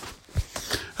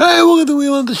Hey, welcome to We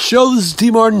Want the Show. This is T.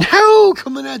 Martin Howell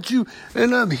coming at you,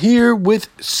 and I'm here with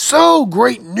so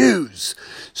great news.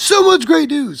 So much great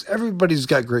news. Everybody's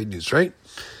got great news, right?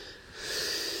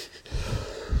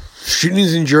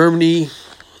 Shootings in Germany.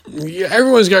 Yeah,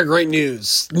 everyone's got great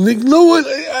news. You know what?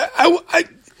 I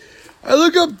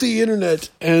look up the internet,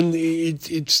 and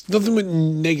it's nothing but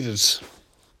negatives.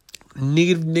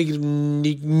 Negative.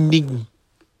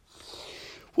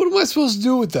 What am I supposed to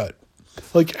do with that?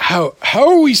 Like, how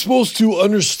are we supposed to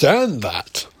understand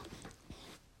that?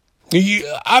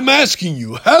 I'm asking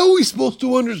you, how are we supposed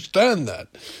to understand that?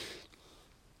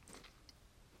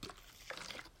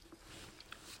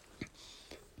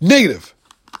 Negative.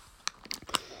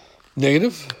 And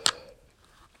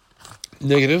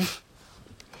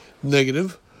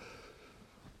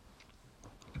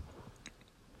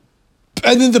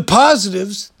then the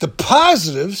positives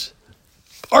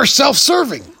are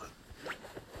self-serving.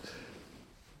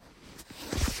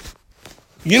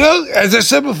 You know, as I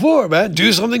said before, man,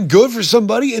 do something good for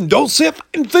somebody and don't say a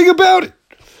fucking thing about it.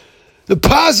 The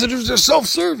positives are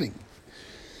self-serving.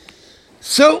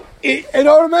 So, and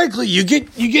automatically you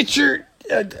get your,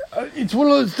 it's one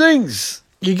of those things.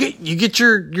 You get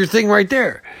your thing right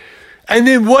there. And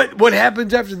then what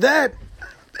happens after that?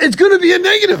 It's going to be a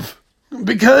negative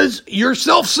because you're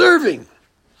self-serving.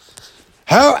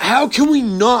 How can we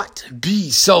not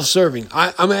be self-serving?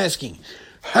 I'm asking.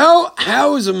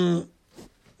 How is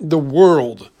the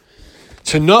world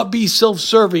to not be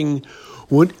self-serving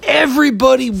when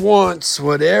everybody wants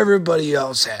what everybody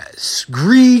else has?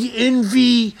 Greed,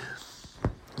 envy,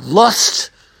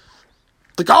 lust,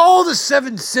 like all the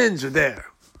 7 sins are there.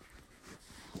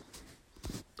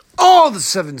 All the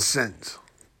 7 sins.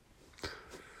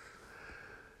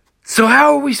 So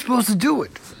how are we supposed to do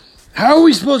it? How are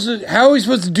we supposed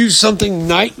to do something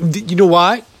nice? You know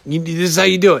why? This is how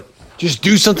you do it. Just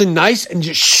do something nice and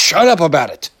just shut up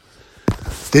about it.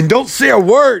 Then don't say a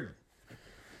word.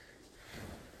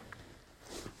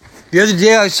 The other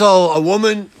day I saw a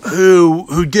woman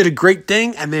who did a great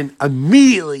thing and then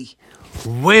immediately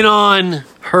went on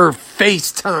her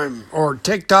FaceTime or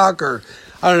TikTok or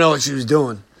I don't know what she was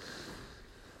doing.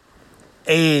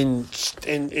 And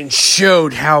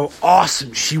showed how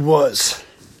awesome she was.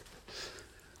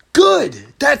 Good.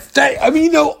 I mean,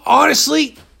 you know,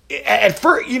 honestly, at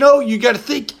first, you know, you got to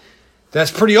think that's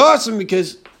pretty awesome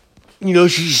because, you know,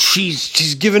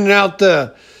 she's giving out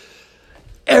the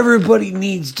everybody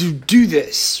needs to do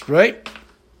this, right?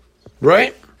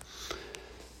 Right?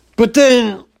 But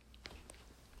then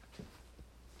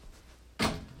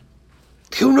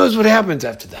who knows what happens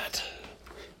after that?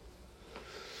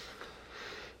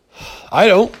 I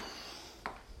don't.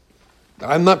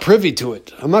 I'm not privy to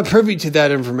it. I'm not privy to that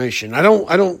information. I don't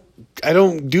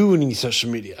do any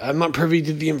social media. I'm not privy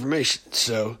to the information.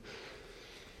 So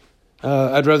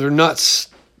I'd rather not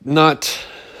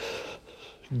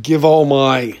give all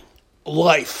my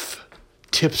life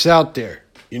tips out there.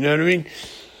 You know what I mean?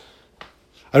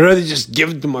 I'd rather just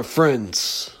give it to my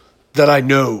friends that I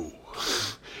know,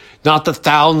 not the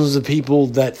thousands of people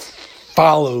that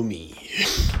follow me.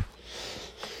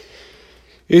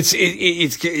 It's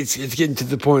getting to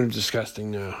the point of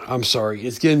disgusting now. I'm sorry.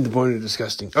 It's getting to the point of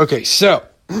disgusting. Okay, so,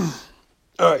 all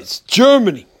right, it's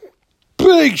Germany.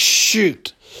 Big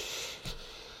shoot.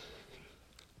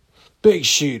 Big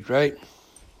shoot, right?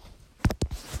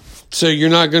 So you're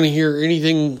not going to hear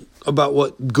anything about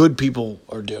what good people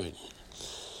are doing.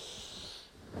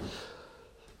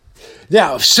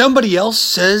 Now, if somebody else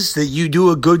says that you do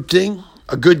a good thing,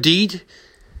 a good deed,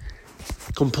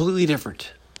 completely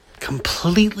different.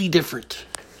 Completely different.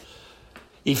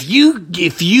 If you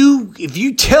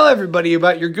tell everybody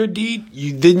about your good deed,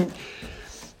 you didn't,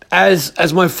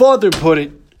 as my father put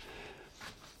it,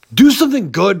 do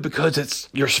something good because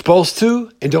you're supposed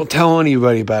to, and don't tell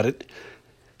anybody about it.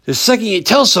 The second you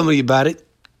tell somebody about it,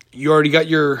 you already got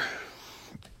your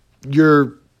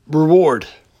reward.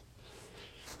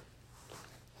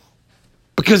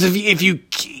 Because if you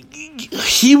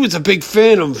he was a big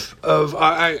fan of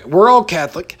we're all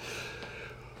Catholic,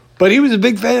 but he was a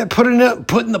big fan of putting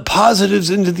the positives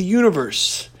into the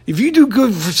universe. If you do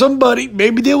good for somebody,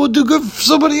 maybe they will do good for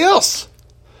somebody else.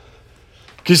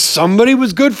 Because somebody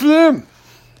was good for them.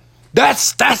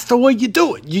 That's the way you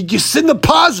do it. You send the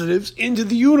positives into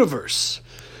the universe.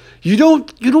 You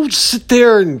don't sit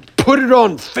there and put it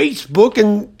on Facebook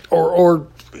or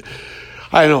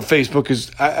I don't know. Facebook is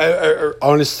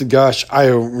honest to gosh, I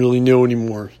don't really know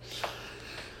anymore.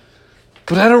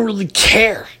 But I don't really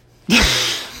care.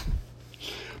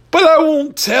 But I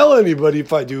won't tell anybody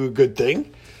if I do a good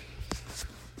thing.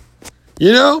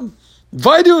 You know, if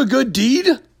I do a good deed,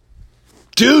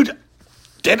 dude,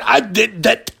 I did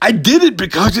it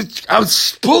because I was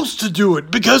supposed to do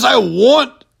it, because I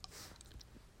want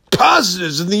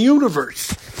positives in the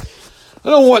universe. I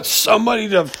don't want somebody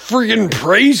to friggin'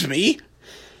 praise me.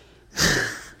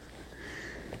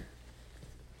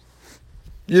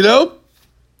 You know?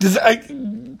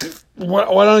 Why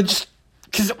don't I just...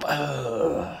 Because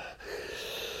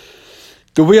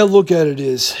the way I look at it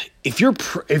is, if you're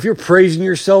praising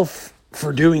yourself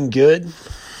for doing good,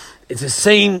 it's the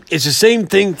same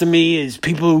thing to me as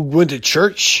people who went to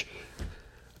church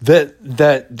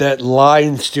that lie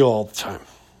and steal all the time,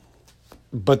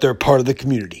 but they're part of the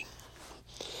community.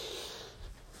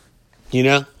 You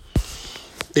know,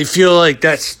 they feel like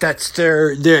that's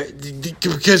their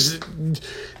because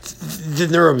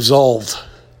then they're absolved.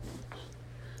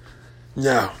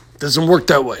 No, it doesn't work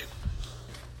that way.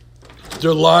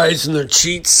 Their lies and their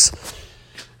cheats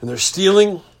and their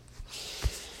stealing.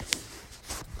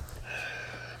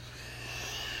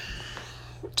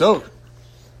 It's over.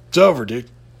 It's over, dude.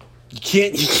 You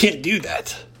can't do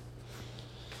that.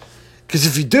 Because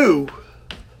if you do,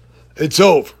 it's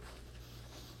over.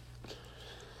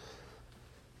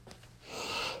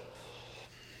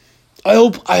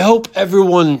 I hope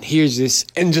everyone hears this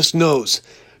and just knows.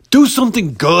 Do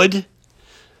something good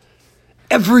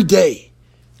every day.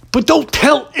 But don't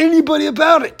tell anybody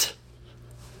about it.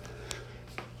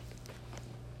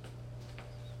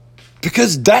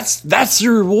 Because that's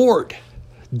your reward.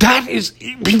 That is,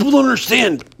 people don't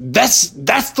understand. That's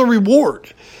the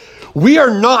reward. We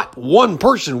are not one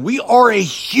person. We are a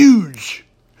huge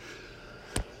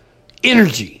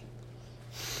energy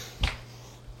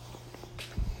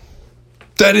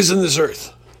that is in this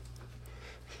earth.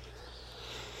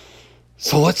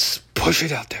 So let's push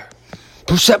it out there.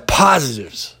 Push that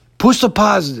positives. Push the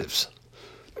positives.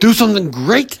 Do something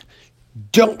great.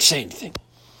 Don't say anything.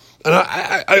 And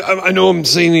I know I'm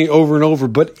saying it over and over,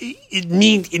 but it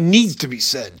needs to be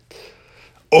said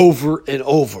over and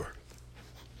over.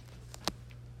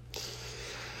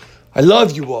 I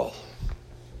love you all.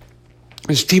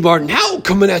 It's T. Martin Howell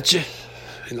coming at you,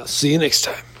 and I'll see you next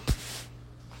time.